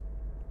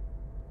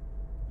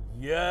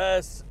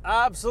Yes,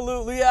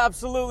 absolutely,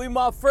 absolutely,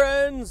 my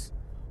friends.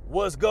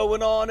 What's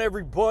going on,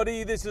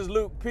 everybody? This is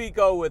Luke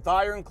Pico with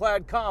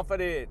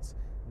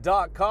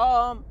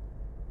IroncladConfidence.com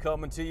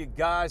coming to you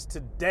guys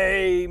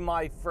today,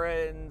 my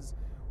friends,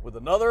 with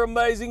another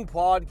amazing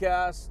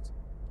podcast.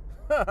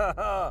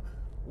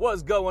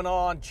 What's going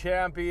on,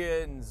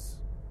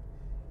 champions?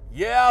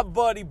 Yeah,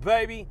 buddy,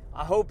 baby.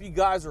 I hope you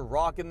guys are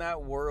rocking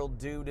that world,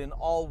 dude, and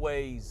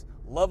always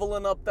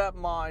leveling up that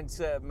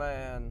mindset,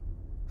 man.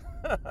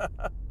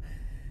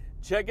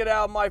 Check it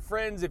out, my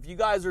friends. If you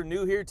guys are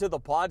new here to the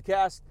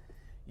podcast,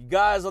 you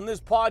guys, on this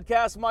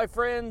podcast, my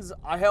friends,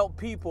 I help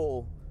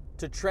people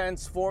to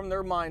transform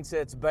their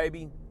mindsets,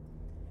 baby.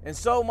 And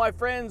so, my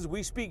friends,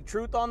 we speak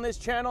truth on this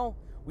channel.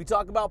 We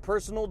talk about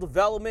personal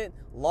development,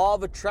 law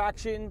of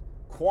attraction,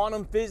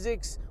 quantum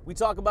physics. We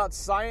talk about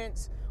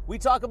science. We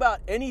talk about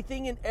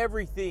anything and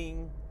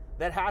everything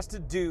that has to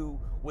do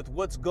with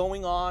what's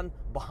going on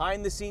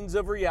behind the scenes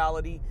of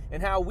reality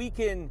and how we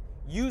can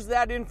use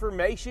that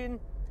information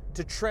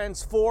to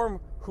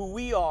transform who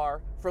we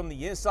are from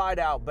the inside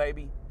out,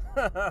 baby.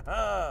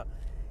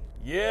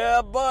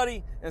 Yeah,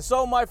 buddy. And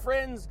so, my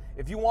friends,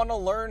 if you want to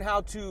learn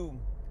how to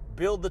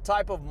build the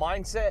type of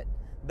mindset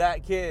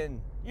that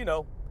can,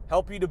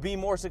 help you to be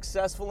more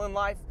successful in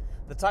life,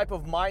 the type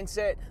of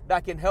mindset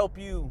that can help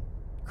you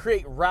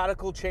create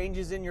radical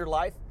changes in your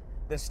life,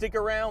 then stick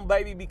around,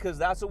 baby, because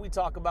that's what we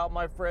talk about,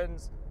 my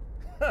friends.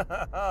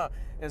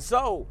 And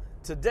so,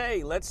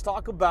 today, let's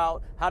talk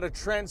about how to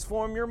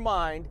transform your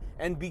mind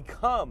and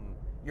become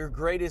your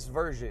greatest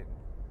version.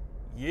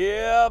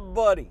 Yeah,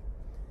 buddy.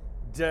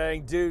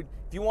 Dang, dude.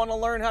 If you want to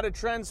learn how to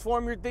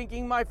transform your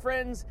thinking, my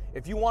friends,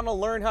 if you want to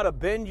learn how to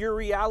bend your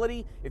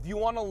reality, if you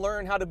want to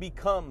learn how to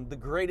become the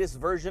greatest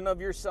version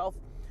of yourself,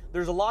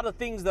 there's a lot of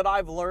things that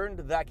I've learned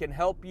that can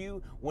help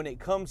you when it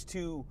comes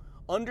to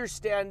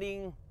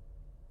understanding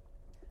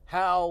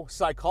how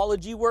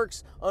psychology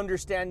works,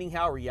 understanding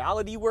how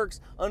reality works,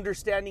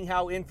 understanding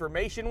how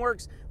information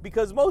works,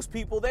 because most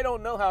people, they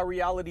don't know how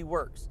reality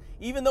works.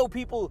 Even though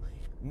people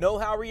know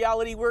how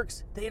reality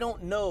works, they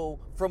don't know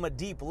from a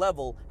deep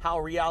level how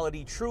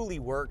reality truly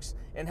works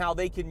and how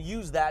they can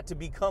use that to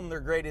become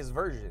their greatest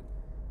version.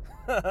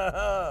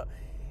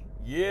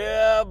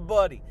 Yeah,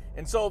 buddy.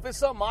 And so if it's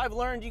something I've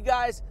learned, you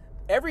guys,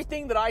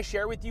 everything that I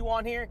share with you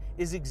on here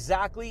is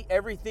exactly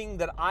everything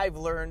that I've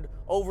learned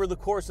over the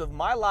course of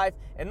my life.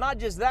 And not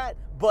just that,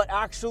 but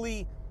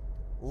actually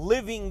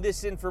living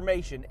this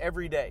information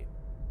every day.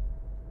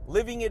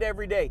 Living it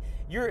every day.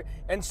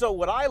 And so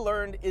what I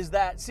learned is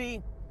that,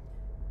 see,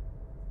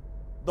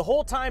 the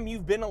whole time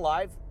you've been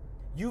alive,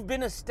 you've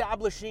been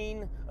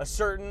establishing a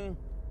certain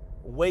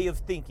way of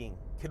thinking.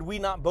 Could we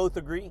not both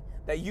agree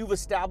that you've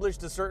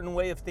established a certain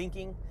way of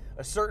thinking,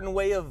 a certain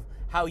way of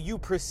how you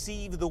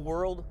perceive the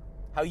world,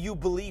 how you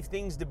believe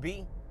things to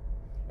be?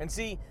 And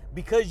see,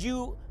 because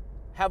you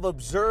have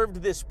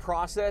observed this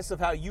process of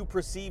how you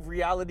perceive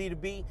reality to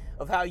be,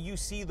 of how you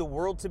see the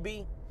world to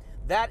be,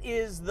 that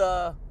is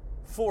the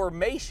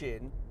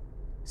formation.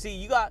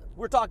 See,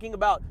 we're talking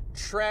about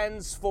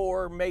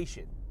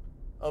transformation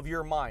of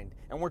your mind,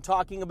 and we're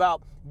talking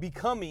about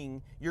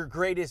becoming your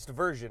greatest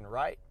version,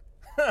 right?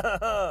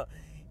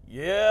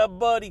 Yeah,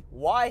 buddy.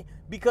 Why?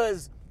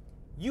 Because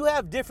you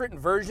have different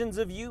versions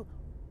of you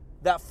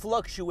that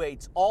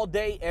fluctuates all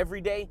day,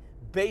 every day,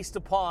 based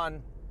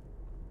upon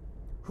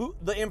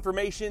the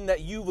information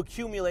that you've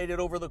accumulated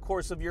over the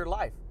course of your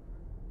life.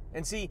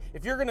 And see,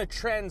 if you're going to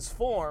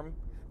transform,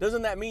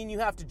 doesn't that mean you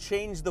have to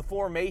change the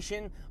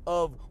formation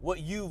of what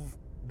you've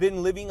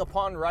been living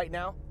upon right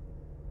now?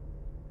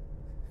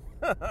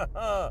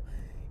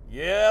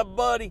 Yeah,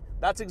 buddy.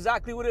 That's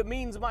exactly what it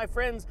means, my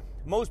friends.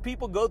 Most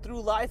people go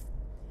through life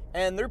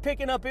and they're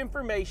picking up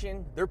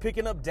information. They're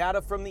picking up data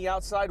from the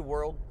outside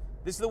world.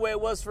 This is the way it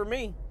was for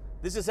me.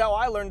 This is how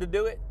I learned to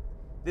do it.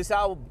 This is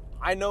how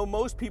I know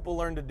most people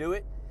learn to do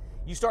it.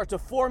 You start to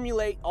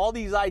formulate all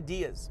these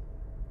ideas,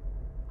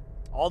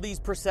 all these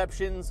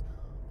perceptions,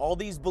 all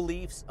these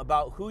beliefs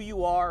about who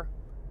you are,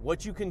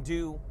 what you can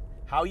do,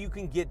 how you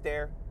can get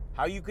there,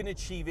 how you can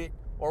achieve it,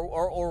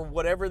 or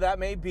whatever that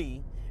may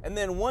be. And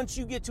then once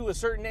you get to a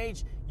certain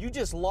age, you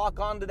just lock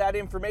onto that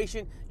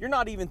information. You're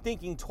not even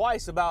thinking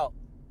twice about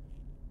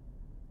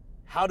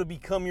how to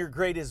become your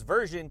greatest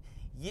version.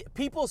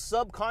 People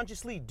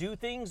subconsciously do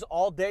things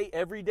all day,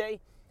 every day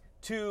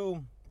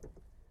to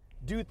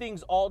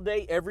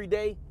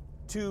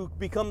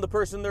become the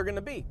person they're going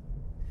to be.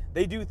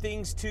 They do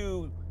things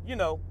to,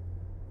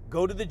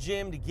 go to the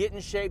gym, to get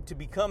in shape, to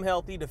become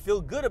healthy, to feel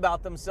good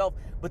about themselves,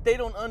 but they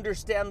don't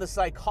understand the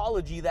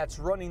psychology that's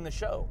running the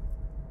show.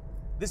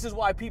 This is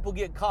why people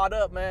get caught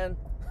up, man.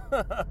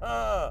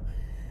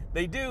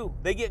 They do.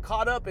 They get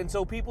caught up, and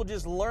so people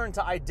just learn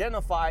to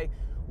identify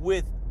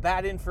with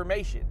bad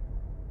information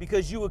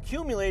because you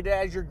accumulate it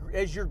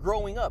as you're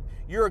growing up.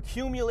 You're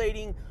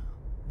accumulating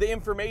the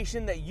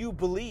information that you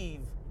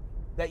believe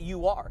that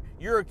you are.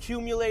 You're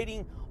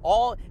accumulating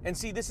and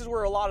see, this is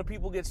where a lot of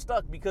people get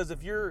stuck, because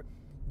if you're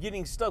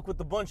getting stuck with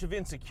a bunch of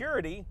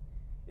insecurity,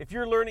 if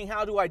you're learning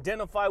how to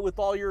identify with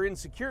all your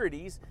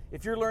insecurities,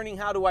 if you're learning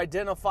how to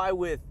identify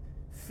with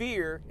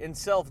fear and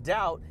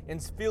self-doubt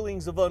and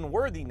feelings of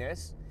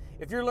unworthiness,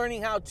 if you're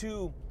learning how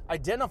to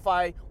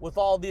identify with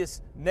all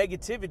this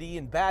negativity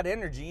and bad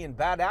energy and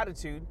bad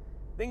attitude,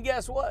 then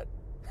guess what?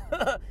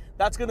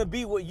 That's going to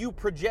be what you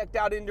project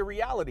out into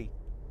reality.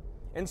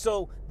 And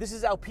so this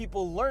is how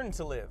people learn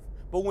to live.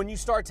 But when you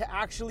start to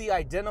actually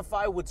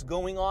identify what's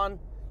going on,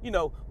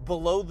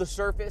 below the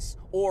surface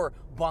or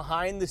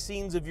behind the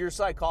scenes of your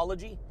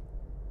psychology,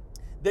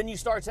 then you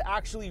start to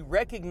actually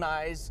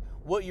recognize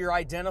what you're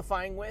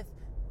identifying with.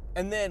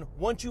 And then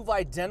once you've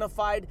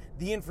identified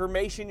the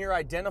information you're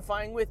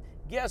identifying with,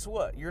 guess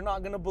what? You're not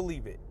going to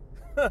believe it.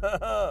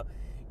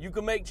 You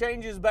can make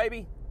changes,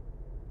 baby.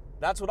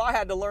 That's what I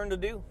had to learn to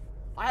do.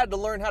 I had to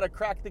learn how to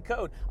crack the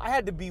code. I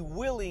had to be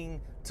willing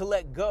to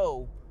let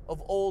go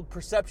of old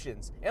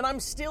perceptions. And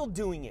I'm still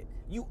doing it.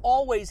 You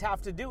always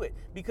have to do it.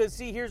 Because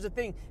see, here's the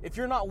thing. If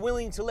you're not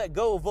willing to let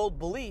go of old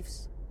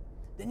beliefs,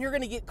 then you're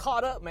going to get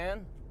caught up,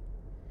 man.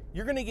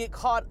 You're going to get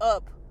caught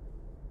up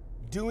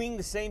doing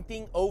the same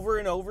thing over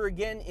and over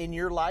again in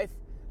your life,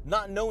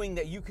 not knowing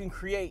that you can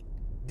create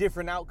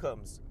different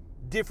outcomes,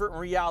 different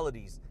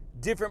realities,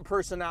 different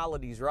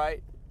personalities,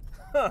 right?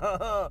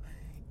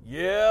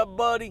 Yeah,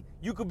 buddy.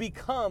 You could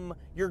become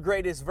your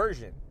greatest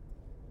version.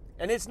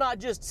 And it's not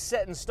just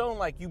set in stone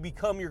like you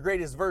become your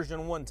greatest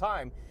version one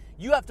time.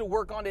 You have to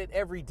work on it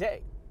every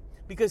day.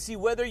 Because see,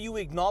 whether you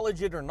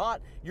acknowledge it or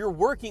not, you're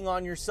working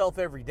on yourself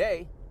every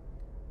day.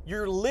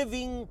 You're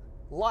living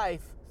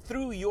life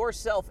through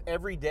yourself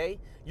every day.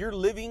 You're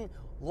living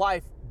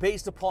life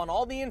based upon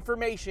all the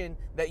information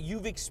that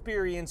you've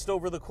experienced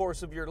over the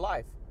course of your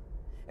life.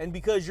 And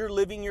because you're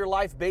living your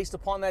life based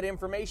upon that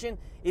information,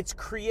 it's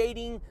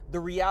creating the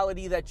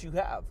reality that you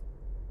have.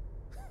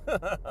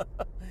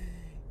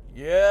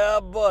 Yeah,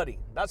 buddy.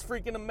 That's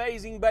freaking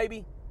amazing,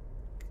 baby.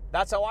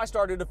 That's how I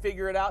started to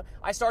figure it out.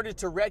 I started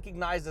to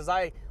recognize as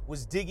I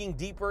was digging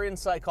deeper in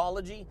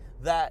psychology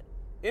that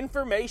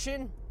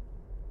information,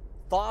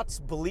 thoughts,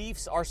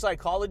 beliefs, our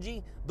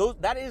psychology,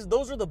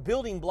 those are the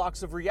building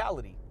blocks of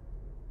reality.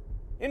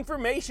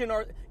 Information,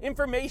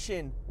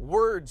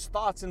 words,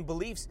 thoughts, and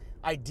beliefs,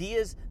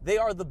 ideas, they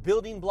are the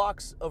building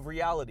blocks of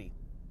reality.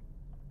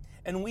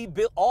 And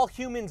all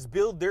humans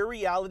build their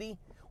reality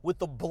with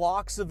the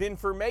blocks of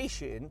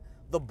information,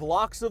 the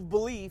blocks of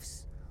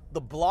beliefs, the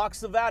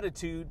blocks of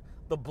attitude,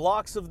 the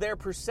blocks of their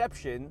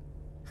perception.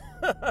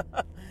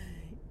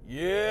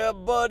 Yeah,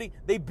 buddy.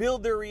 They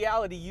build their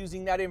reality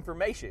using that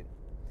information.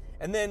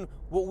 And then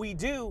what we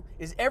do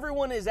is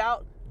everyone is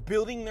out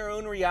building their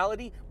own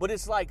reality, but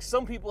it's like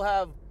some people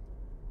have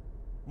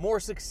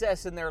more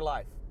success in their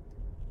life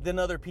than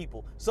other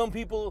people. Some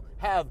people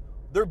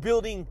they're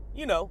building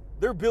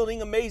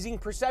amazing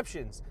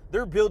perceptions.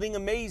 They're building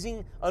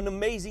an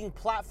amazing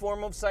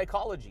platform of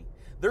psychology.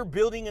 They're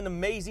building an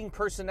amazing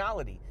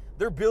personality.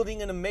 They're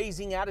building an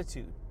amazing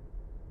attitude.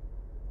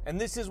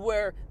 And this is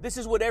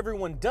what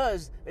everyone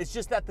does. It's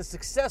just that the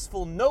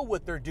successful know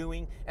what they're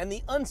doing and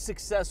the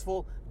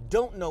unsuccessful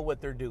don't know what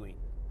they're doing.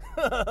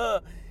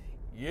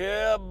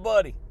 Yeah,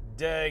 buddy.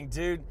 Dang,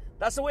 dude.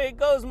 That's the way it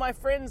goes, my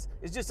friends.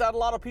 It's just that a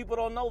lot of people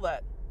don't know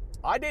that.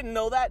 I didn't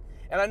know that,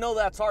 and I know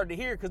that's hard to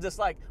hear because it's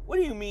like, what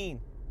do you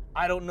mean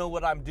I don't know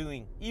what I'm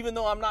doing? Even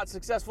though I'm not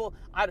successful,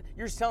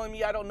 you're telling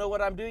me I don't know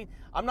what I'm doing?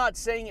 I'm not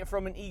saying it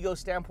from an ego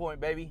standpoint,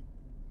 baby.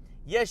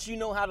 Yes, you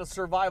know how to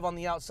survive on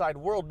the outside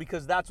world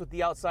because that's what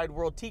the outside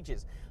world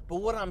teaches. But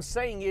what I'm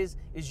saying is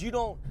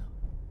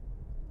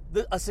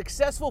a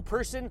successful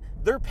person,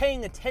 they're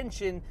paying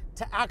attention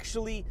to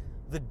actually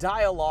the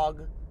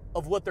dialogue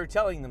of what they're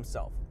telling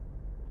themselves.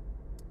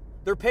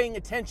 They're paying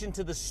attention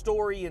to the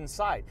story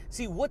inside.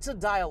 See, what's a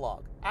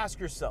dialogue? Ask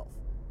yourself.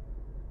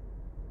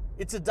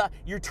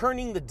 You're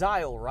turning the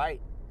dial,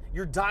 right?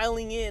 You're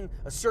dialing in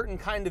a certain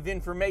kind of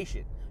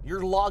information.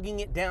 You're logging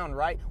it down,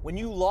 right? When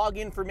you log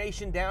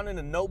information down in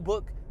a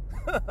notebook,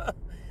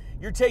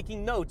 you're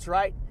taking notes,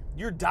 right?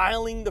 You're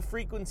dialing the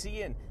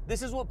frequency in.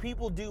 This is what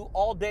people do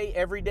all day,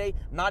 every day,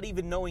 not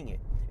even knowing it.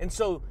 And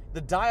so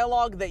the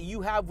dialogue that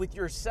you have with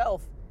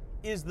yourself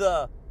is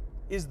the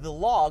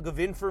log of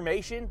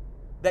information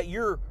that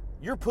you're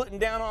putting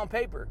down on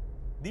paper.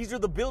 These are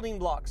the building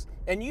blocks,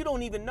 and you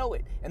don't even know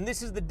it. And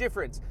this is the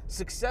difference.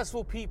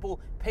 Successful people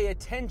pay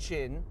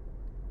attention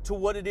to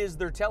what it is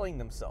they're telling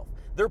themselves.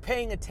 They're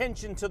paying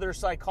attention to their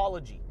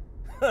psychology.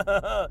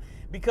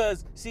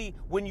 Because, see,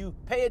 when you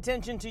pay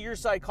attention to your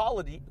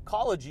psychology,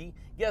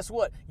 guess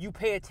what? You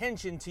pay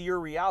attention to your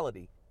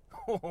reality.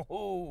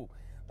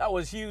 That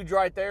was huge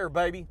right there,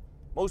 baby.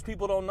 Most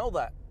people don't know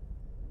that.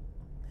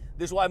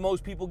 This is why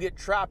most people get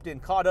trapped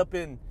and caught up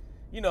in,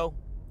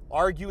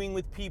 arguing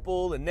with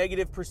people and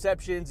negative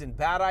perceptions and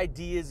bad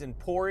ideas and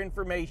poor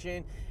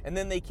information, and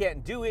then they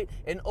can't do it.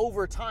 And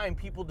over time,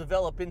 people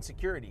develop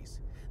insecurities.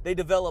 They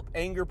develop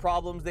anger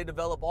problems. They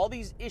develop all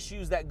these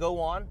issues that go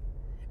on,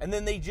 and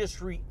then they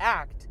just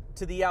react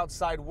to the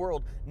outside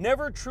world,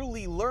 never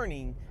truly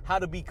learning how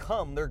to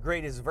become their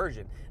greatest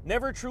version,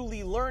 never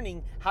truly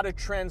learning how to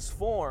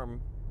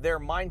transform their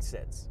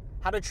mindsets,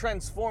 how to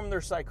transform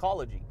their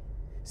psychology.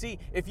 See,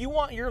 if you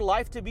want your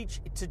life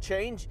to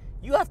change,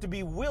 you have to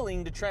be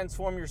willing to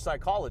transform your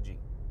psychology.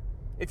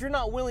 If you're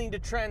not willing to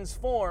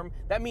transform,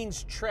 that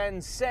means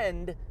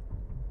transcend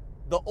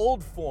the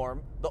old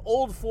form, the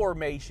old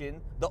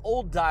formation, the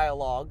old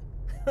dialogue,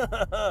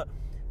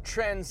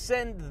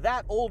 transcend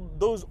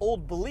those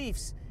old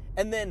beliefs,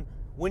 and then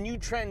when you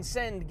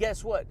transcend,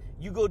 guess what?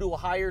 You go to a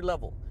higher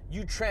level.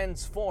 You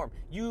transform.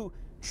 You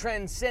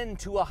transcend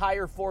to a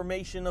higher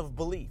formation of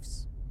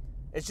beliefs.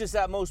 It's just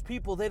that most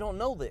people, they don't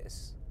know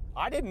this.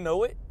 I didn't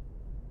know it.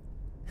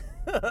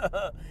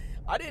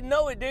 I didn't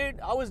know it, dude.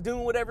 I was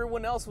doing what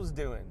everyone else was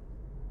doing.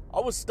 I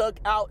was stuck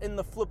out in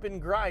the flipping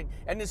grind.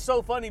 And it's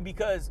so funny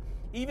because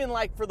even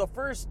like for the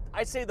first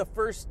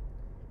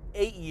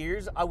 8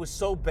 years, I was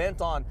so bent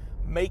on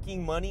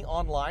making money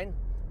online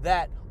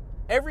that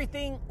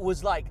everything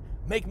was like,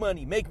 make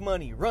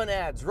money, run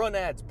ads,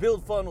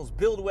 build funnels,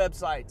 build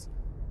websites,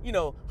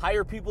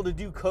 hire people to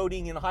do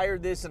coding and hire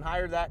this and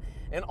hire that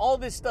and all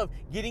this stuff,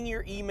 getting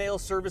your email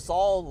service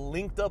all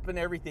linked up and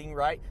everything,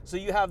 right? So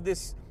you have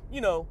this,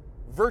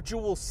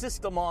 virtual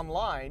system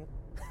online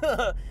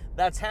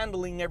that's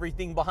handling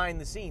everything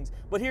behind the scenes.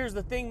 But here's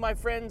the thing, my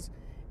friends,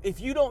 if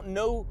you don't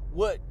know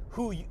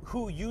who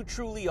you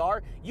truly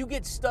are, you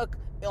get stuck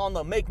on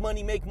the make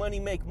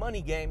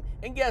money game.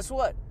 And guess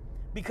what?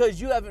 Because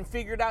you haven't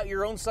figured out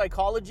your own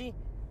psychology,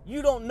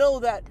 you don't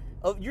know that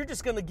you're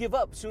just going to give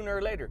up sooner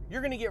or later.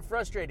 You're going to get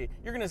frustrated.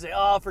 You're going to say,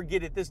 oh,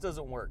 forget it. This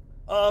doesn't work.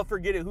 Oh,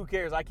 forget it. Who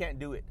cares? I can't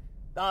do it.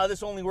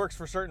 This only works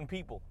for certain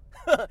people.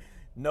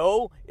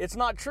 No, it's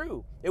not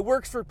true. It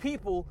works for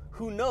people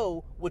who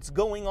know what's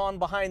going on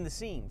behind the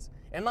scenes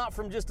and not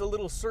from just a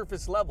little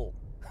surface level.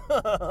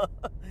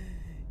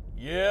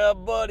 Yeah,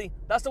 buddy.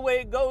 That's the way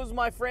it goes,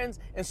 my friends.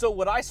 And so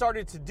what I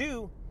started to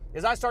do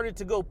is I started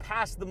to go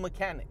past the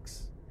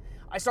mechanics.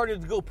 I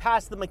started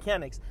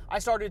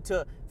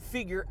to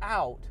figure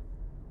out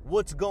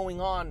what's going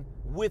on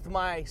with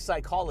my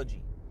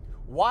psychology.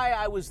 Why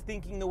I was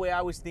thinking the way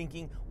I was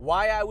thinking,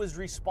 why I was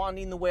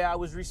responding the way I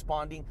was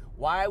responding,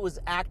 why I was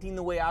acting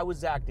the way I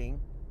was acting.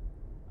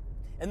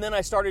 And then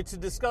I started to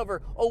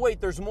discover, oh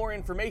wait, there's more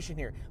information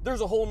here.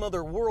 There's a whole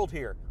nother world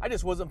here. I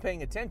just wasn't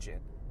paying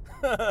attention.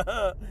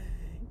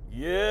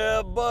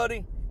 Yeah,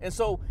 buddy. And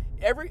so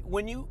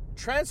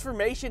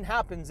transformation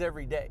happens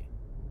every day.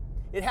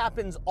 It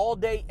happens all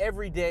day,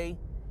 every day.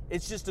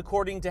 It's just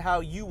according to how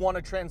you want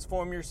to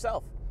transform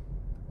yourself.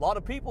 A lot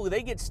of people,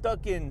 they get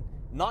stuck in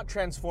not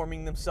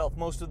transforming themselves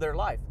most of their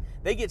life.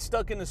 They get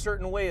stuck in a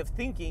certain way of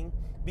thinking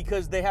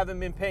because they haven't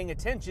been paying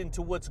attention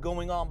to what's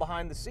going on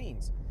behind the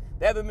scenes.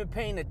 They haven't been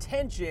paying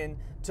attention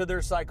to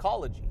their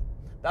psychology.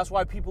 That's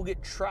why people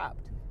get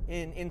trapped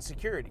in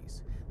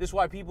insecurities. This is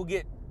why people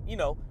get,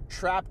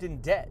 trapped in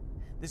debt.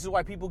 This is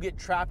why people get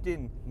trapped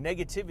in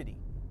negativity,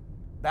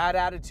 bad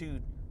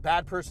attitude,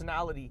 bad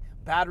personality,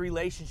 bad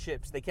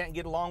relationships. They can't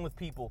get along with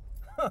people.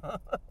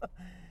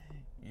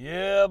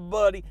 Yeah,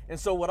 buddy. And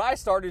so what I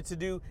started to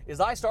do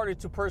is I started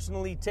to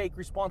personally take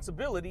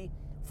responsibility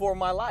for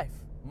my life,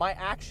 my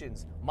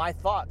actions, my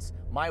thoughts,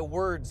 my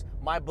words,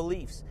 my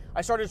beliefs.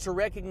 I started to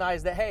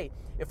recognize that, hey,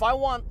 if I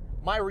want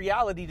my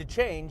reality to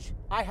change,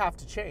 I have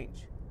to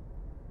change.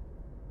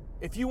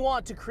 If you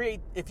want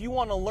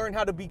to learn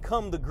how to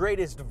become the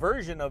greatest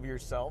version of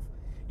yourself,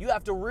 you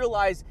have to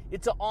realize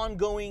it's an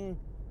ongoing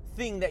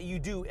thing that you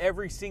do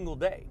every single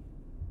day.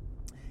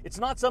 It's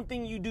not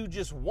something you do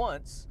just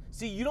once.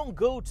 See, you don't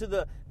go to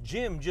the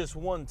gym just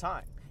one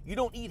time. You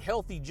don't eat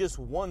healthy just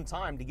one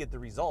time to get the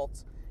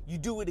results. You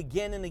do it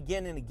again and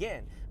again and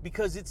again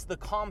because it's the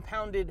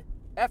compounded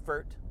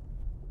effort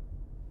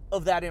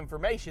of that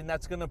information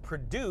that's going to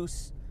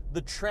produce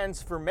the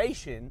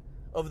transformation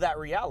of that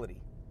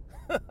reality.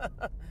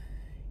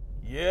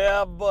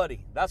 Yeah,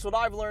 buddy. That's what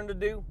I've learned to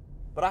do.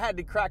 But I had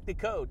to crack the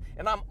code.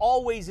 And I'm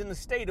always in the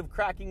state of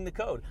cracking the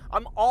code.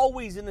 I'm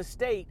always in the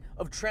state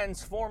of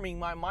transforming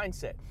my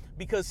mindset.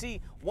 Because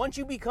see, once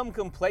you become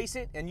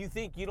complacent and you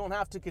think you don't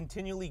have to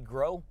continually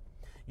grow,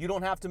 you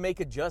don't have to make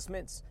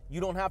adjustments,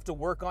 you don't have to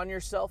work on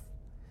yourself,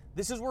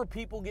 this is where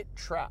people get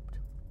trapped.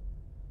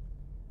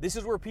 This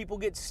is where people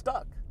get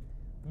stuck.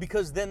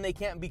 Because then they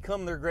can't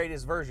become their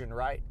greatest version,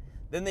 right?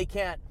 Then they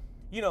can't,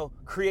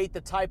 create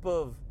the type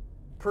of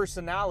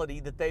personality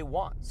that they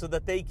want so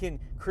that they can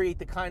create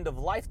the kind of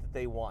life that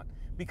they want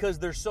because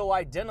they're so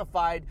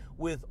identified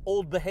with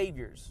old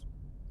behaviors,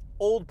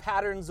 old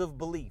patterns of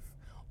belief,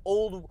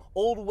 old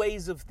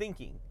ways of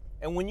thinking.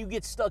 And when you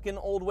get stuck in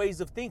old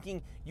ways of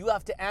thinking, you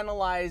have to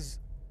analyze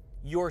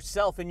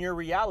yourself and your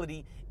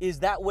reality. Is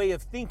that way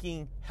of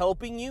thinking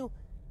helping you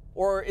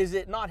or is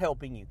it not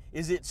helping you?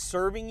 Is it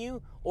serving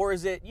you or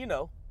is it,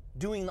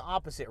 doing the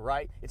opposite,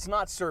 right? It's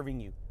not serving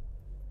you.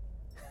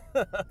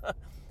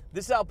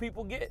 This is how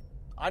people get.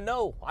 I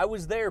know. I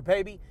was there,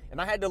 baby.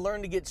 And I had to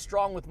learn to get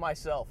strong with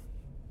myself.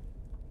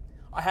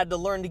 I had to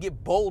learn to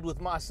get bold with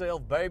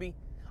myself, baby.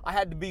 I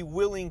had to be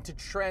willing to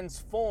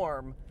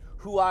transform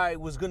who I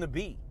was going to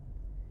be.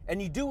 And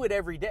you do it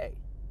every day.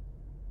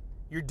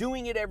 You're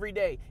doing it every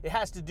day. It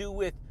has to do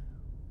with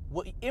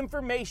what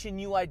information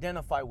you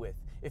identify with.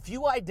 If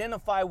you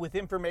identify with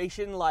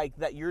information like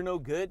that you're no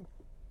good,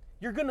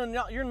 you're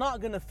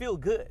not gonna feel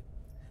good.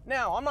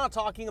 Now, I'm not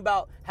talking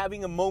about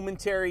having a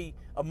moment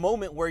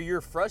where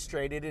you're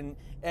frustrated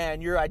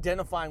and you're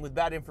identifying with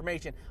bad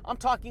information. I'm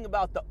talking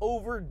about the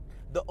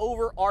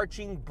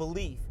overarching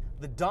belief,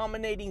 the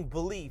dominating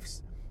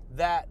beliefs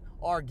that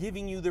are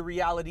giving you the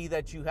reality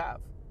that you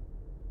have.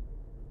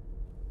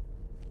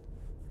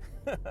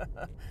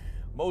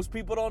 Most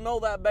people don't know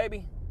that,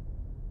 baby.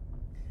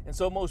 And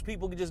so most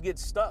people just get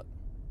stuck,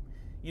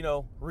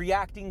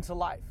 reacting to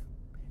life.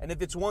 And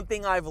if it's one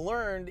thing I've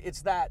learned,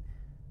 it's that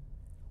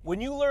when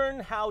you learn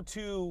how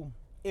to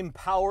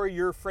empower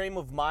your frame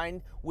of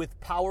mind with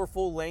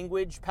powerful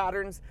language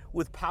patterns,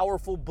 with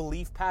powerful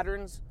belief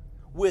patterns,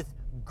 with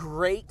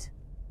great,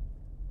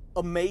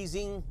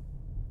 amazing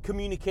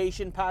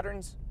communication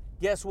patterns,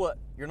 guess what?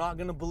 You're not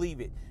going to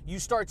believe it. You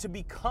start to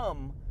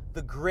become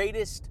the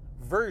greatest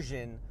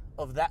version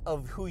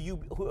of who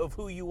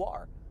you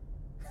are.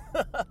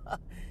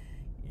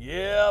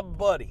 Yeah,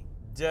 buddy.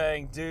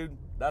 Dang, dude.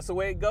 That's the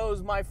way it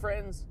goes, my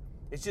friends.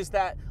 It's just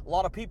that a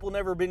lot of people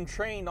never been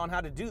trained on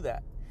how to do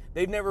that.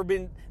 They've never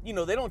been, they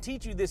don't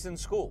teach you this in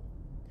school.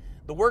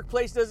 The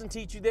workplace doesn't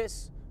teach you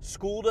this.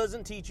 School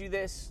doesn't teach you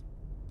this.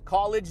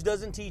 College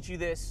doesn't teach you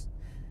this.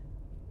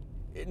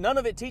 None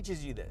of it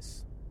teaches you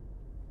this.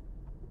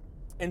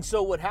 And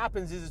so what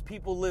happens is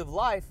people live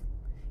life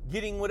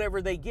getting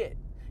whatever they get.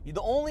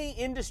 The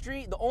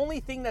only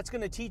thing that's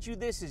going to teach you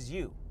this is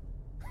you.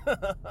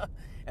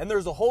 And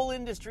there's a whole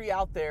industry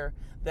out there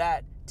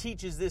that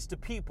teaches this to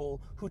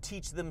people who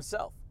teach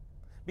themselves.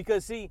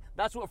 Because see,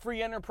 that's what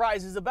free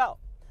enterprise is about.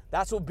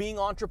 That's what being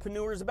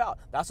entrepreneur is about.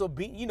 That's what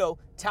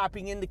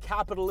tapping into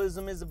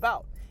capitalism is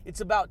about.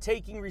 It's about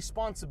taking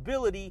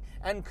responsibility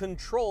and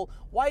control.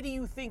 Why do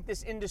you think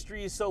this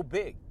industry is so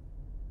big?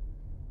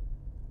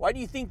 Why do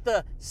you think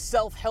the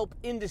self-help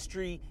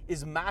industry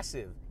is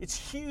massive?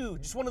 It's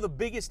huge. It's one of the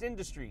biggest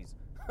industries.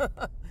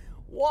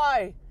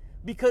 Why?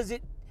 Because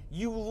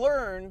you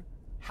learn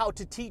how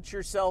to teach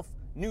yourself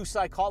new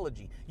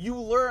psychology. You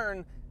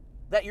learn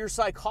that your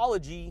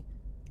psychology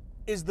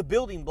is the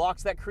building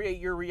blocks that create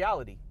your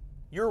reality.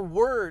 Your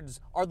words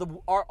are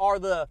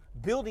the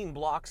building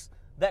blocks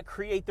that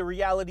create the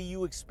reality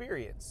you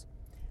experience.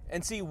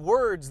 And see,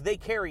 words, they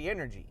carry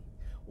energy.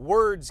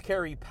 Words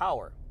carry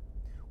power.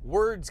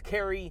 Words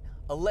carry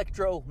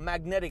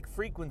electromagnetic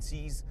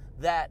frequencies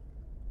that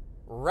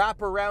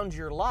wrap around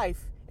your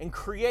life and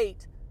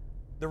create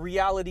the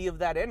reality of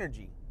that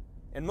energy.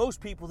 And most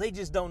people, they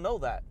just don't know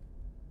that.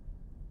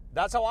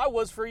 That's how I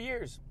was for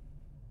years.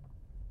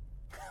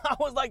 I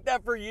was like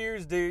that for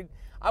years, dude.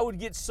 I would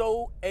get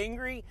so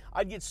angry.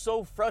 I'd get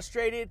so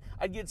frustrated.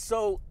 I'd get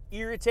so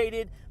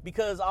irritated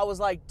because I was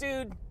like,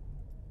 dude,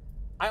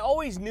 I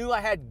always knew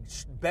I had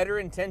better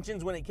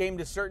intentions when it came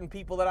to certain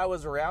people that I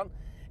was around.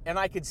 And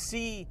I could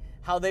see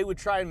how they would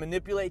try and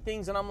manipulate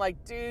things. And I'm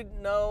like, dude,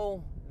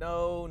 no.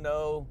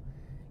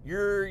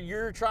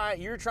 You're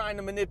trying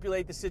to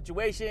manipulate the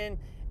situation.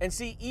 And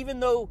see,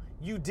 even though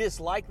you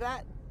dislike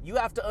that, you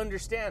have to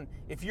understand,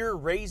 if you're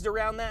raised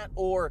around that,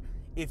 or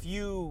if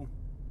you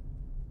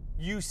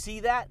see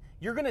that,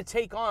 you're going to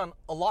take on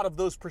a lot of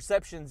those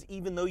perceptions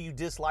even though you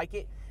dislike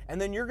it. And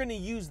then you're going to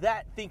use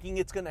that thinking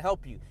it's going to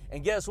help you.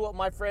 And guess what,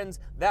 my friends?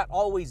 That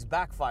always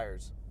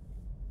backfires.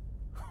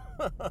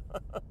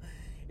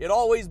 It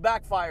always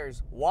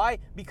backfires. Why?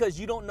 Because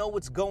you don't know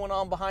what's going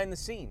on behind the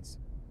scenes.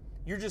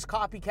 You're just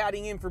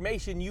copycatting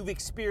information you've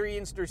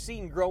experienced or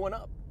seen growing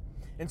up.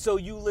 And so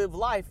you live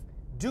life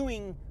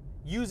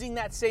using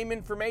that same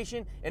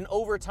information, and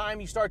over time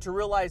you start to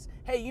realize,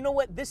 hey, you know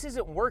what? This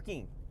isn't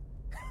working.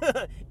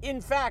 In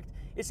fact,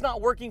 it's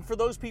not working for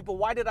those people.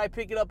 Why did I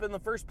pick it up in the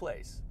first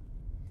place?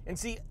 And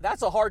see,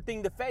 that's a hard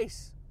thing to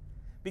face,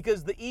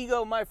 because the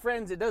ego, my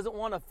friends, it doesn't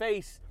want to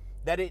face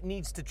that it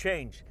needs to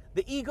change.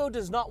 The ego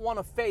does not want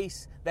to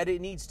face that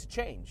it needs to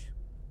change,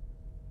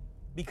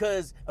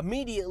 because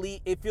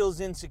immediately it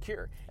feels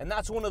insecure. And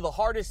that's one of the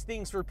hardest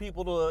things for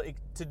people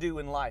to do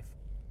in life.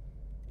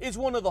 It's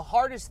one of the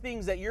hardest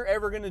things that you're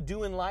ever going to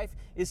do in life,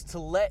 is to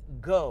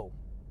let go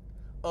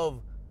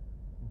of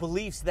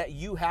beliefs that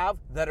you have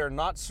that are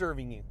not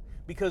serving you.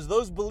 Because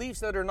those beliefs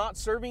that are not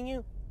serving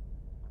you,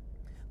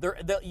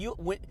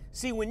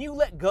 when you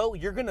let go,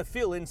 you're going to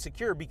feel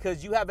insecure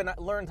because you haven't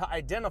learned to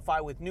identify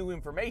with new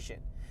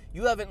information.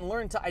 You haven't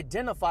learned to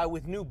identify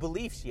with new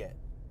beliefs yet.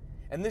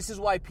 And this is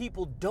why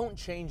people don't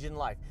change in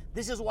life.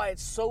 This is why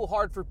it's so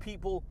hard for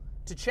people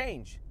to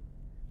change,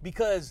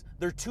 because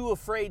they're too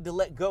afraid to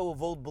let go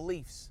of old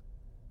beliefs.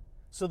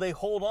 So they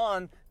hold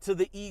on to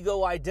the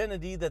ego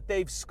identity that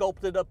they've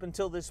sculpted up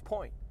until this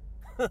point.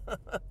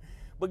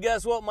 But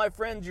guess what, my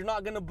friends? You're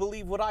not going to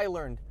believe what I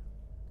learned.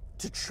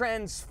 To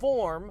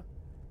transform,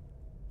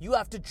 you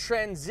have to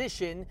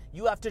transition.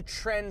 You have to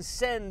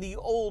transcend the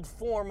old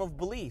form of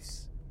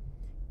beliefs.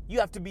 You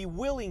have to be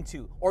willing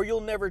to, or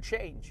you'll never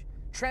change.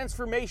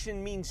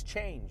 Transformation means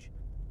change.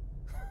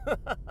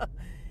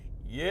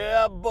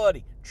 Yeah,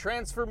 buddy.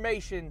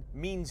 Transformation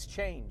means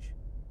change.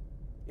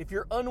 if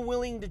you're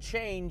unwilling to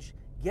change,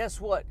 guess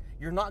what?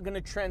 You're not going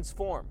to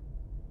transform.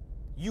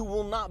 You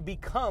will not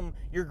become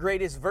your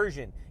greatest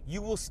version.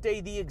 You will stay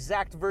the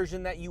exact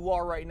version that you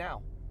are right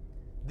now.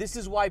 This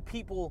is why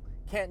people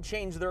can't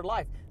change their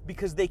life,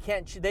 because they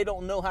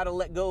don't know how to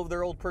let go of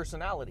their old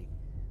personality.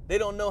 They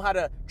don't know how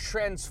to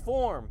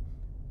transform,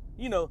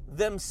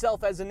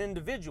 themselves as an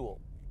individual.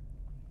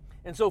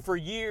 And so for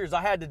years,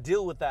 I had to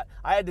deal with that.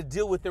 I had to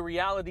deal with the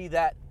reality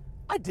that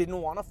I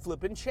didn't want to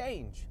flip and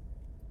change.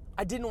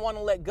 I didn't want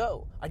to let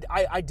go.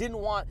 I didn't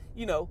want,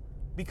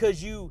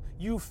 because you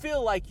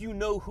feel like you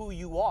know who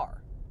you are.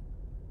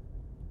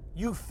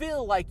 You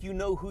feel like you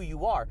know who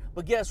you are.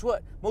 But guess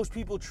what? Most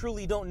people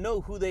truly don't know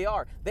who they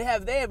are. They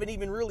haven't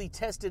even really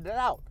tested it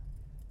out.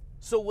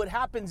 So what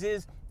happens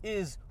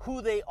is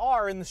who they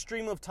are in the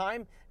stream of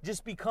time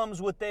just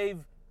becomes what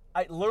they've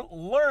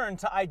learned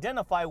to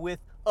identify with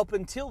up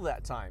until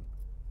that time.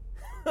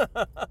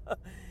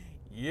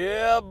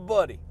 Yeah,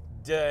 buddy.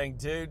 Dang,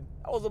 dude.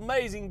 That was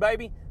amazing,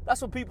 baby.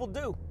 That's what people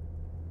do.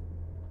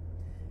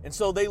 And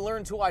so they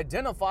learn to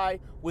identify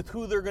with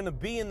who they're going to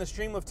be in the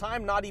stream of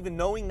time, not even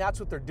knowing that's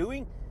what they're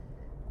doing.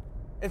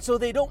 And so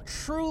they don't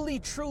truly,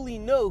 truly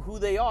know who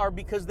they are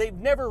because they've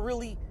never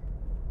really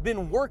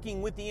been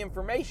working with the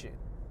information.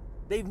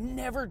 They've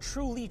never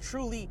truly,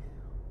 truly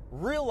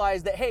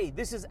realized that, hey,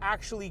 this is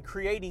actually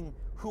creating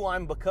who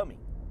I'm becoming.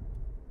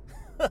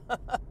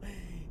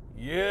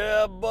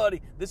 Yeah,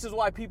 buddy. This is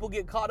why people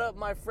get caught up,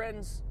 my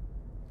friends.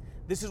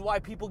 This is why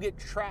people get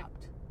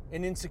trapped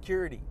in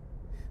insecurity.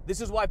 This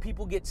is why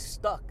people get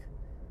stuck,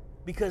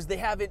 because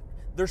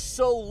they're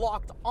so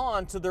locked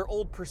on to their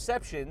old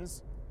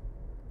perceptions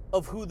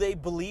of who they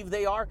believe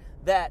they are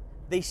that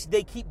they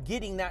keep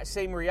getting that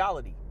same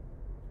reality.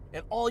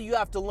 And all you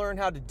have to learn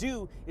how to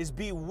do is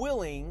be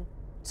willing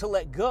to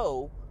let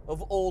go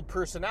of old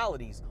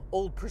personalities,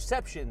 old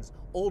perceptions,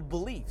 old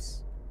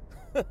beliefs.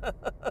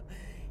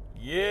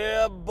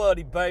 Yeah,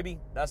 buddy, baby.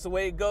 That's the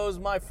way it goes,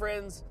 my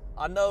friends.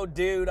 I know,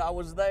 dude, I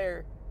was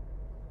there.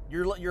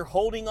 You're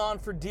holding on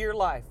for dear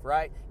life,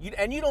 right?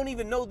 And you don't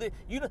even know that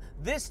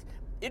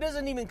it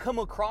doesn't even come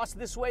across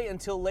this way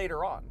until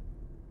later on.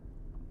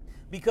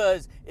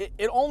 Because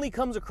it only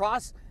comes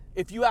across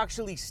if you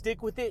actually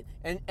stick with it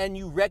and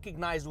you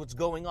recognize what's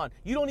going on.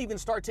 You don't even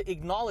start to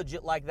acknowledge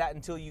it like that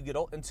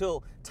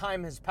until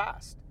time has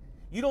passed.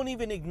 You don't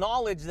even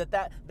acknowledge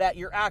that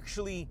you're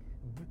actually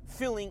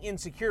feeling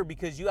insecure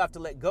because you have to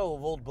let go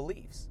of old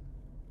beliefs.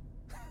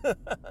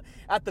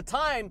 At the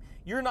time,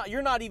 you're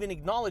not even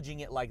acknowledging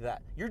it like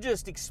that. You're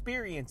just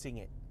experiencing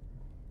it.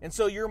 And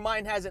so your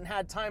mind hasn't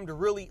had time to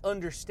really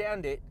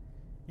understand it.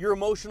 Your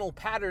emotional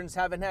patterns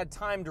haven't had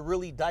time to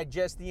really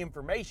digest the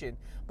information.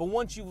 But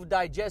once you've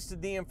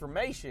digested the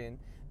information,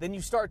 then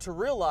you start to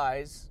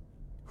realize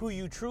who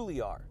you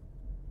truly are.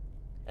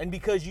 And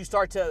because you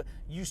start to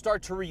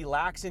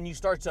relax and you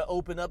start to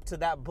open up to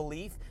that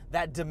belief,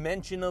 that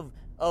dimension of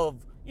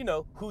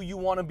who you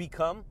want to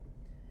become,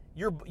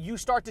 you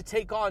start to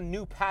take on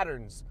new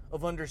patterns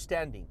of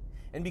understanding.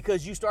 And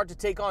because you start to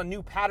take on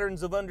new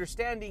patterns of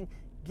understanding,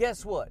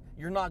 guess what?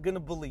 You're not going to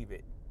believe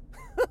it.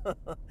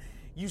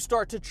 You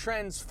start to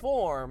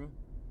transform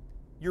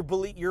your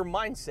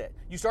mindset.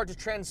 You start to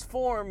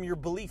transform your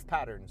belief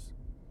patterns.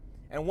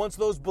 And once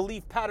those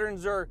belief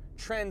patterns are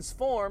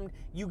transformed,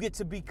 you get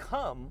to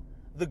become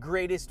the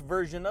greatest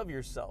version of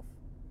yourself.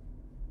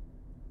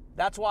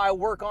 That's why I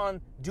work on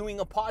doing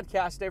a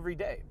podcast every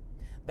day.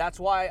 That's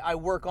why I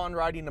work on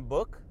writing a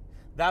book.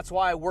 That's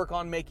why I work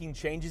on making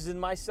changes in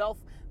myself.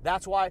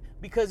 That's why,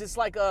 because it's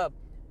like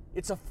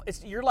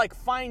you're like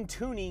fine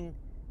tuning.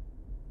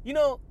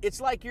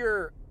 It's like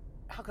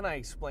how can I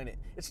explain it?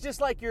 It's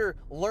just like you're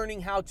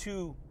learning how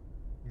to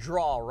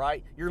draw,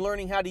 right? You're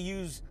learning how to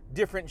use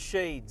different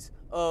shades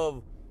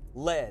of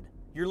lead.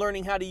 You're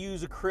learning how to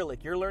use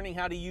acrylic. You're learning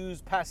how to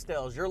use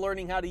pastels. You're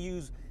learning how to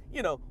use,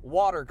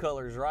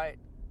 watercolors, right?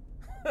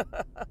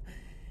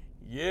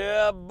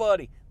 Yeah,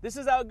 buddy. This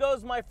is how it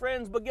goes, my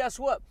friends. But guess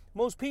what?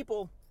 Most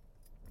people,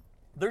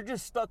 they're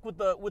just stuck with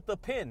the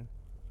pen,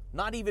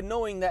 not even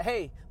knowing that,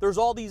 hey, there's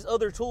all these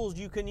other tools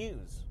you can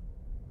use.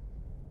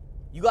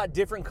 You got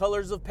different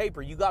colors of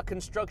paper. You got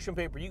construction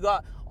paper. You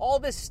got all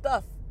this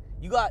stuff.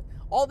 You got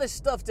all this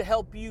stuff to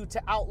help you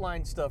to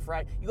outline stuff,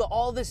 right? You got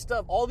all this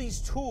stuff, all these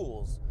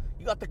tools.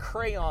 You got the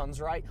crayons,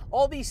 right?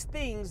 All these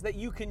things that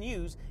you can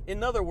use.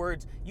 In other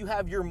words, you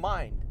have your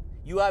mind.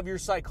 You have your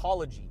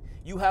psychology.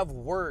 You have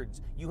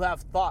words. You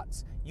have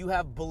thoughts. You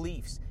have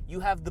beliefs. You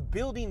have the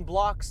building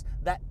blocks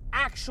that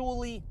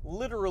actually,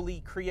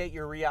 literally create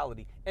your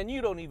reality. And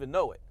you don't even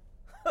know it.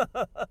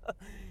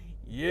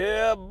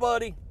 Yeah,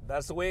 buddy.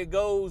 That's the way it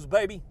goes,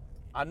 baby.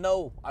 I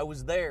know. I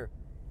was there.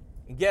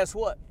 And guess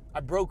what?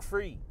 I broke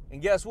free.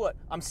 And guess what?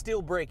 I'm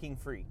still breaking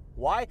free.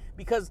 Why?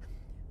 Because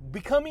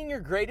becoming your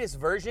greatest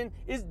version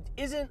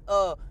isn't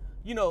a,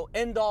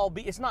 end all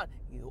be. It's not,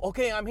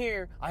 okay, I'm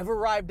here. I've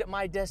arrived at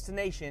my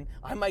destination.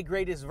 I'm my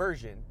greatest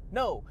version.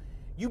 No.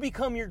 You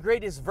become your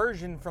greatest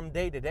version from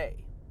day to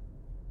day.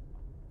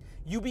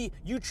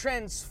 You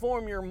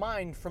transform your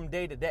mind from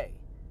day to day.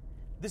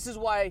 This is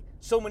why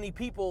so many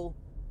people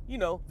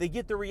they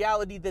get the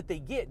reality that they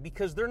get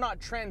because they're not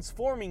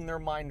transforming their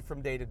mind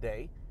from day to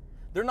day.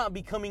 They're not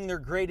becoming their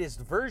greatest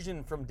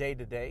version from day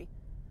to day.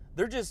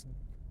 They're just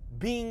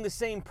being the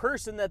same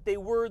person that they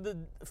were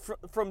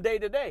from day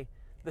to day.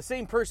 The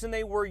same person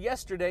they were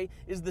yesterday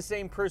is the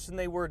same person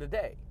they were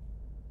today.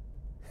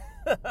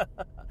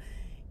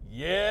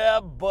 Yeah,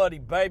 buddy,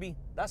 baby.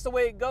 That's the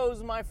way it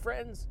goes, my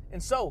friends.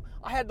 And so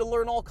I had to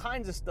learn all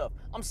kinds of stuff.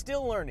 I'm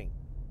still learning.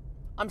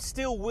 I'm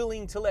still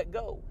willing to let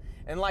go.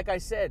 And like I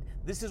said,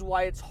 this is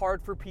why it's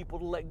hard for people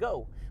to let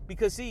go.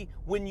 Because see,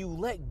 when you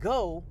let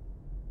go,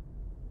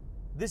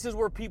 this is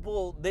where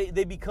people,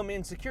 they become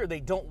insecure. They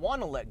don't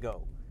want to let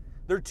go.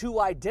 They're too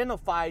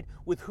identified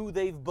with who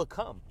they've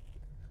become.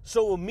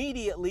 So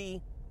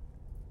immediately,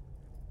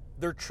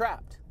 they're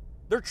trapped.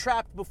 They're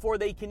trapped before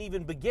they can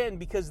even begin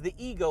because the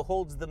ego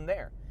holds them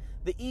there.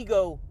 The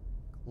ego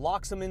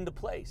locks them into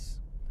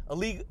place.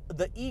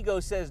 The ego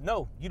says,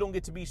 no, you don't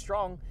get to be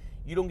strong.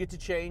 You don't get to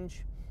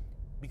change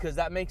because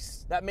that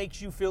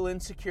makes you feel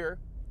insecure.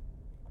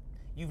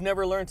 You've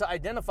never learned to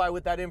identify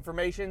with that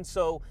information,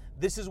 so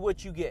this is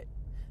what you get.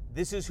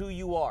 This is who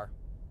you are.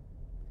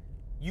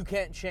 You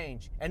can't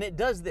change. And it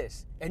does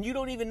this. And you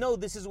don't even know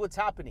this is what's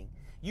happening.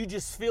 You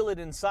just feel it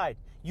inside.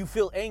 You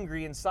feel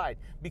angry inside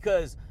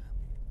because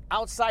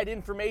outside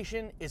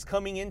information is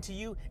coming into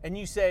you and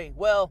you say,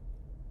 well,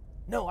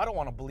 no, I don't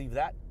want to believe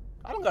that.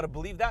 I don't got to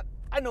believe that.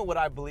 I know what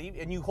I believe.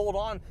 And you hold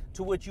on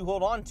to what you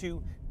hold on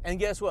to. And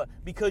guess what?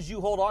 Because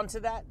you hold on to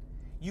that,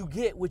 you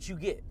get what you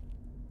get.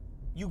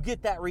 You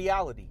get that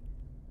reality.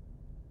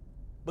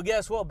 But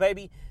guess what,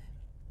 baby?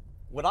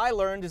 What I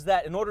learned is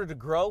that in order to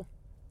grow,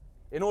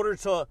 in order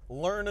to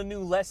learn a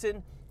new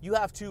lesson, you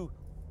have to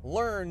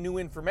learn new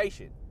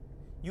information.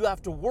 You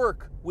have to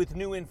work with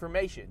new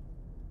information.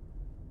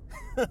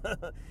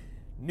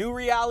 New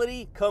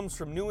reality comes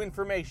from new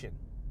information.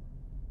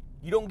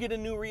 You don't get a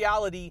new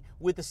reality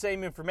with the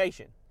same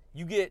information.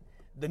 You get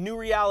the new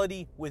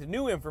reality with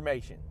new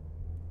information,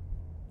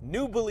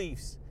 new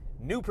beliefs,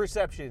 new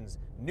perceptions,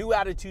 new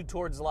attitude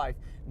towards life,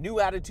 new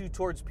attitude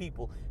towards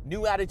people,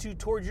 new attitude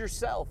towards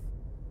yourself.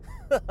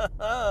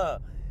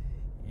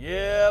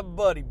 Yeah,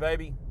 buddy,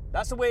 baby.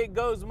 That's the way it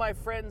goes, my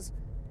friends.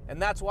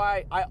 And that's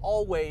why I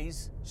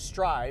always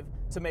strive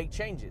to make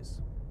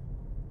changes.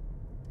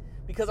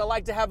 Because I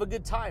like to have a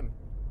good time.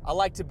 I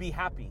like to be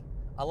happy.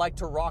 I like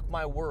to rock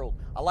my world.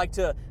 I like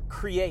to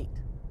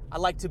create. I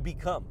like to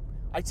become.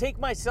 I take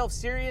myself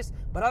serious,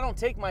 but I don't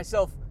take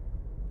myself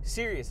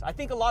serious. I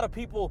think a lot of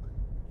people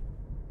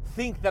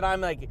think that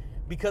I'm like,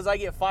 because I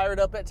get fired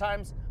up at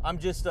times, I'm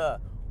just,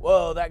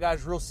 whoa, that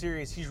guy's real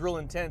serious. He's real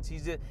intense.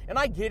 And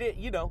I get it,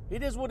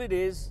 it is what it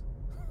is.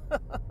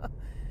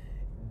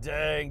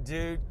 Dang,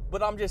 dude.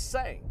 But I'm just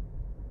saying,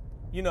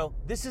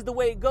 this is the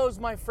way it goes,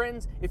 my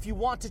friends. If you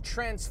want to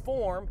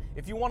transform,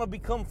 if you want to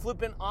become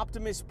flippant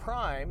Optimus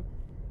Prime,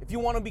 if you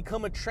want to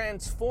become a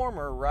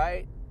transformer,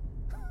 right?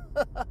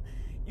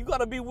 You got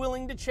to be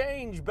willing to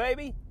change,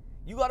 baby.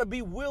 You got to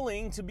be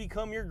willing to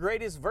become your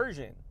greatest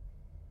version.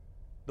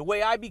 The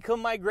way I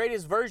become my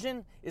greatest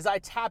version is I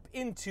tap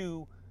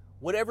into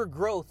whatever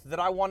growth that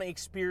I want to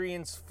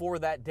experience for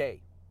that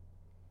day.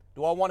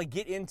 Do I want to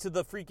get into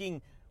the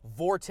freaking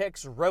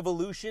vortex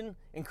revolution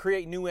and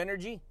create new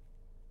energy?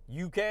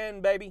 You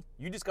can, baby.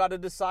 You just got to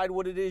decide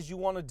what it is you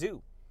want to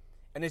do.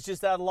 And it's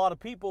just that a lot of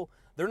people,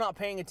 they're not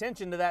paying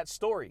attention to that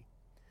story.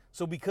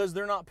 So because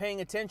they're not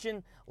paying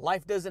attention,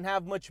 life doesn't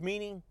have much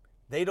meaning.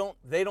 They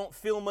don't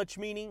feel much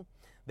meaning.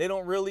 They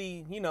don't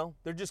really,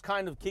 they're just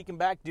kind of kicking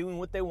back, doing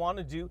what they want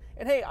to do.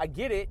 And hey, I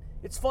get it.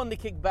 It's fun to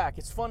kick back.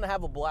 It's fun to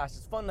have a blast.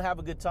 It's fun to have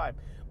a good time.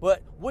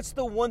 But what's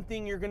the one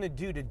thing you're going to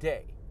do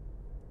today?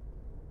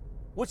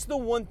 What's the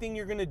one thing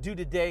you're going to do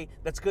today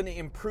that's going to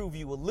improve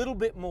you a little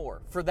bit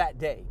more for that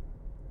day?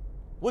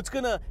 What's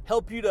going to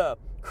help you to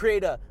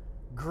create a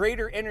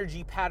greater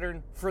energy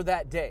pattern for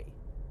that day?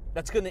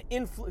 That's going to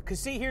influence,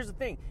 because see, here's the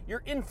thing.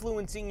 You're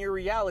influencing your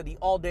reality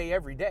all day,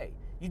 every day.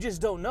 You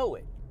just don't know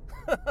it.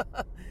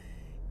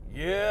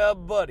 Yeah,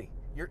 buddy.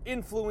 You're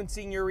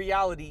influencing your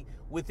reality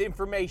with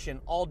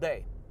information all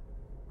day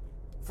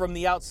from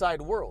the outside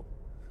world.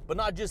 But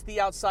not just the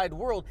outside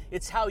world,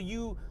 it's how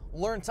you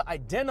learn to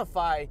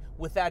identify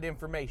with that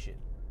information.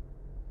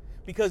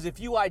 Because if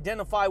you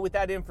identify with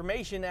that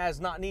information as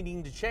not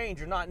needing to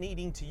change or not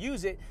needing to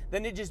use it,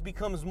 then it just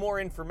becomes more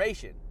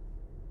information.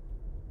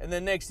 And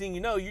then next thing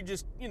you know, you're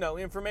just,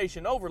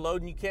 information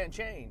overload and you can't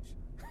change.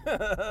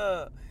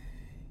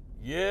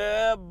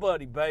 Yeah,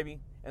 buddy, baby.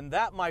 And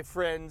that, my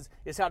friends,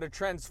 is how to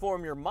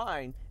transform your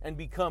mind and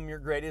become your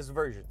greatest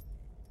version.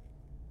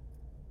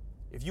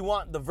 If you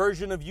want the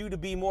version of you to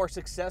be more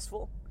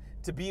successful,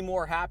 to be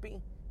more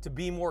happy, to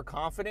be more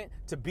confident,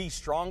 to be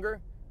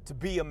stronger, to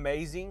be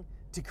amazing,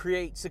 to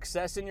create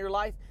success in your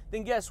life,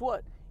 then guess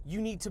what? You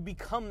need to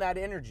become that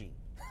energy.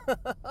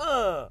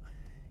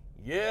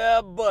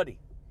 Yeah, buddy.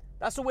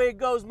 That's the way it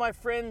goes, my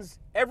friends.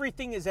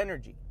 Everything is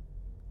energy.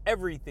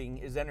 Everything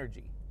is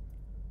energy.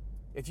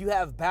 If you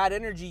have bad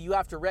energy, you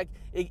have to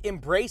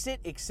embrace it,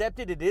 accept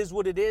it. It is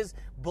what it is,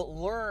 but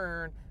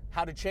learn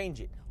how to change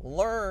it.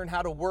 Learn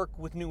how to work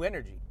with new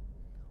energy.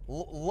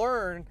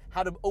 Learn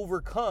how to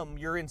overcome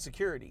your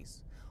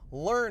insecurities.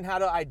 Learn how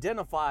to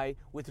identify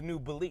with new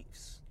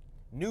beliefs,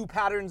 new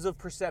patterns of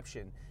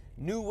perception,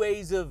 new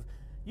ways of,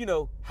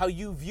 how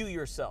you view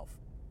yourself.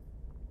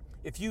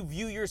 If you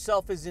view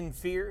yourself as in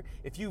fear,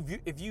 if you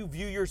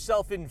view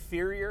yourself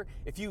inferior,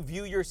 if you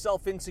view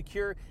yourself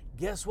insecure,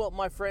 guess what,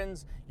 my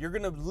friends? You're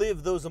going to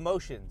live those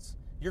emotions.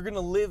 You're going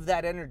to live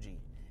that energy,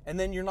 and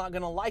then you're not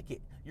going to like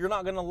it. You're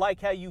not going to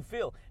like how you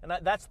feel. And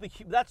that's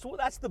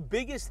the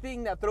biggest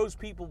thing that throws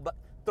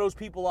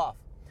people off.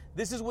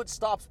 This is what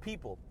stops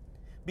people,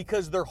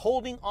 because they're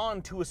holding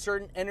on to a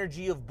certain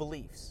energy of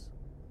beliefs.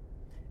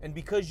 And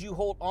because you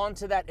hold on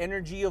to that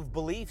energy of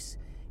beliefs,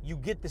 you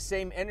get the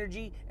same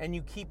energy and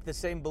you keep the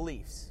same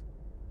beliefs.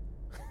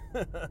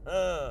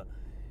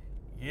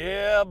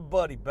 Yeah,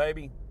 buddy,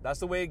 baby. That's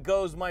the way it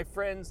goes, my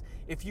friends.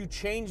 If you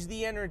change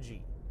the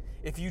energy,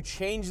 if you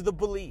change the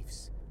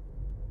beliefs,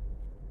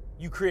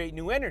 you create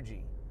new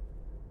energy.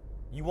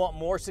 You want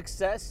more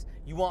success?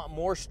 You want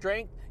more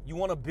strength? You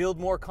want to build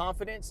more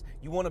confidence?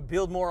 You want to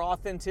build more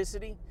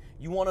authenticity?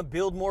 You want to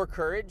build more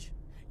courage?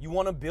 You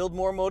want to build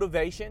more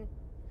motivation?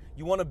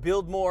 You want to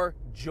build more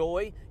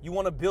joy? You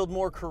want to build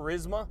more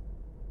charisma?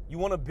 You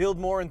want to build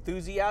more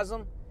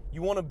enthusiasm?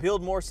 You want to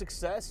build more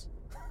success?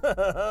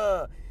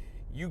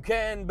 You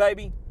can,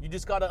 baby. You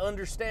just got to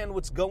understand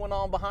what's going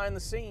on behind the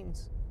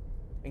scenes.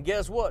 And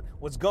guess what?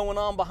 What's going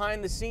on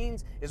behind the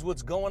scenes is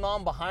what's going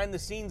on behind the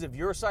scenes of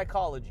your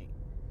psychology.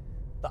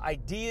 The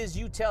ideas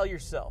you tell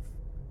yourself.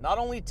 Not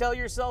only tell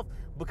yourself,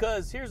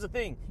 because here's the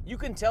thing, you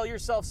can tell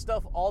yourself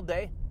stuff all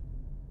day,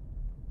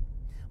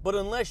 but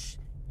unless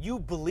you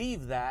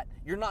believe that,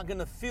 you're not going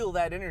to feel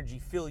that energy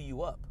fill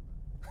you up.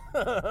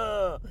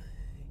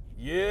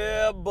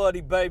 Yeah,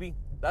 buddy, baby.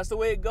 That's the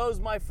way it goes,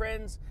 my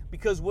friends,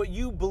 because what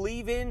you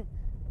believe in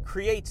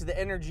creates the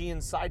energy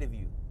inside of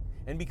you.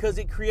 And because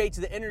it creates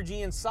the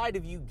energy inside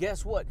of you,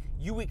 guess what?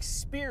 You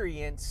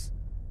experience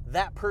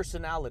that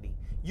personality.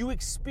 You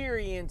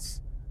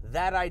experience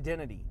that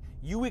identity.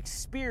 You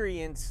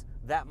experience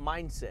that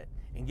mindset.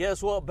 And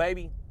guess what,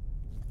 baby?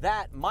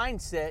 That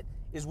mindset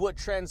is what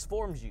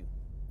transforms you.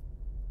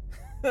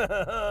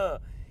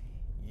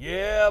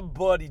 Yeah,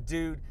 buddy,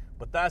 dude.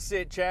 But that's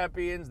it,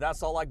 champions.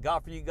 That's all I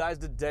got for you guys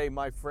today,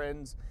 my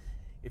friends.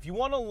 If you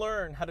want to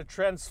learn how to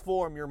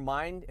transform your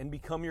mind and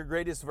become your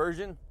greatest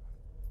version,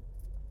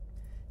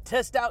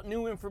 test out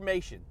new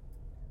information.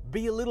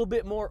 Be a little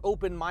bit more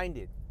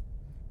open-minded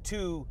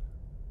to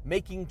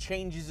making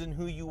changes in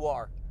who you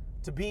are,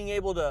 to being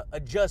able to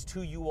adjust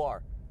who you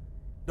are.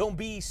 Don't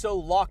be so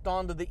locked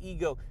onto the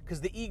ego, because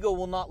the ego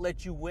will not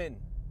let you win.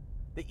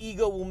 The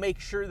ego will make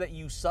sure that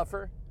you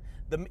suffer.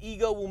 The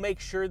ego will make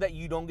sure that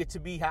you don't get to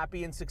be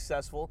happy and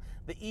successful.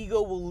 The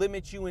ego will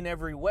limit you in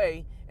every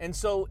way. And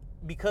so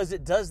because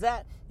it does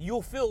that,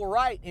 you'll feel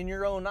right in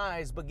your own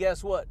eyes. But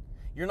guess what?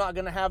 You're not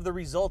going to have the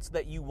results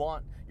that you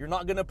want. You're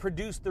not going to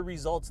produce the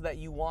results that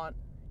you want.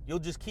 You'll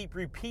just keep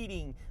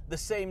repeating the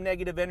same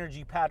negative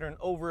energy pattern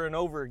over and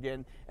over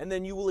again, and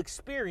then you will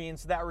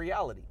experience that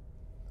reality.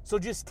 So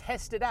just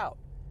test it out.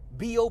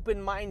 Be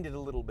open-minded a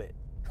little bit,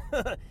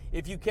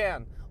 if you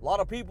can. A lot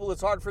of people,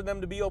 it's hard for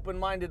them to be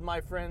open-minded,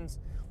 my friends.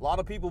 A lot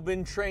of people have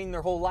been trained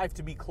their whole life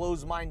to be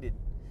closed-minded,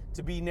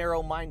 to be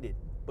narrow-minded.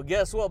 But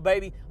guess what,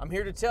 baby? I'm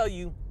here to tell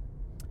you,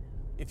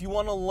 if you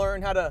want to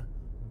learn how to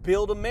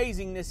build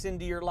amazingness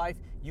into your life,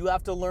 you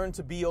have to learn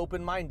to be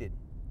open-minded.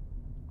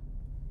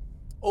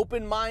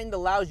 Open mind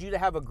allows you to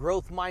have a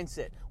growth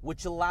mindset,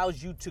 which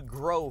allows you to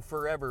grow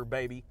forever,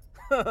 baby.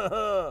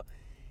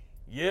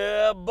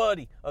 Yeah,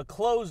 buddy. A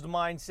closed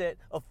mindset,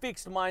 a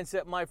fixed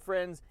mindset, my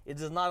friends, it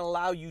does not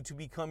allow you to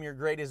become your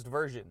greatest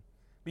version,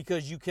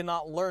 because you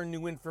cannot learn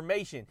new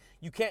information.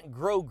 You can't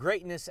grow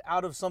greatness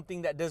out of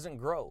something that doesn't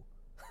grow.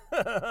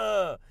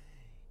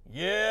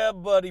 Yeah,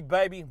 buddy,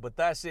 baby. But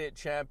that's it,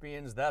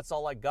 champions. That's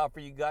all I got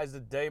for you guys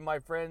today, my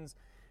friends.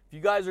 If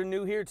you guys are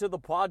new here to the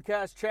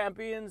podcast,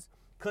 champions,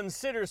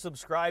 consider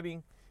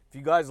subscribing. If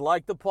you guys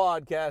like the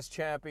podcast,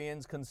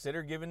 champions,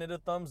 consider giving it a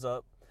thumbs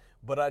up.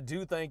 But I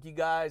do thank you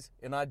guys,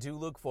 and I do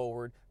look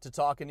forward to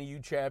talking to you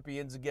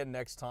champions again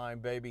next time,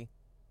 baby.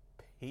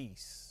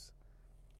 Peace.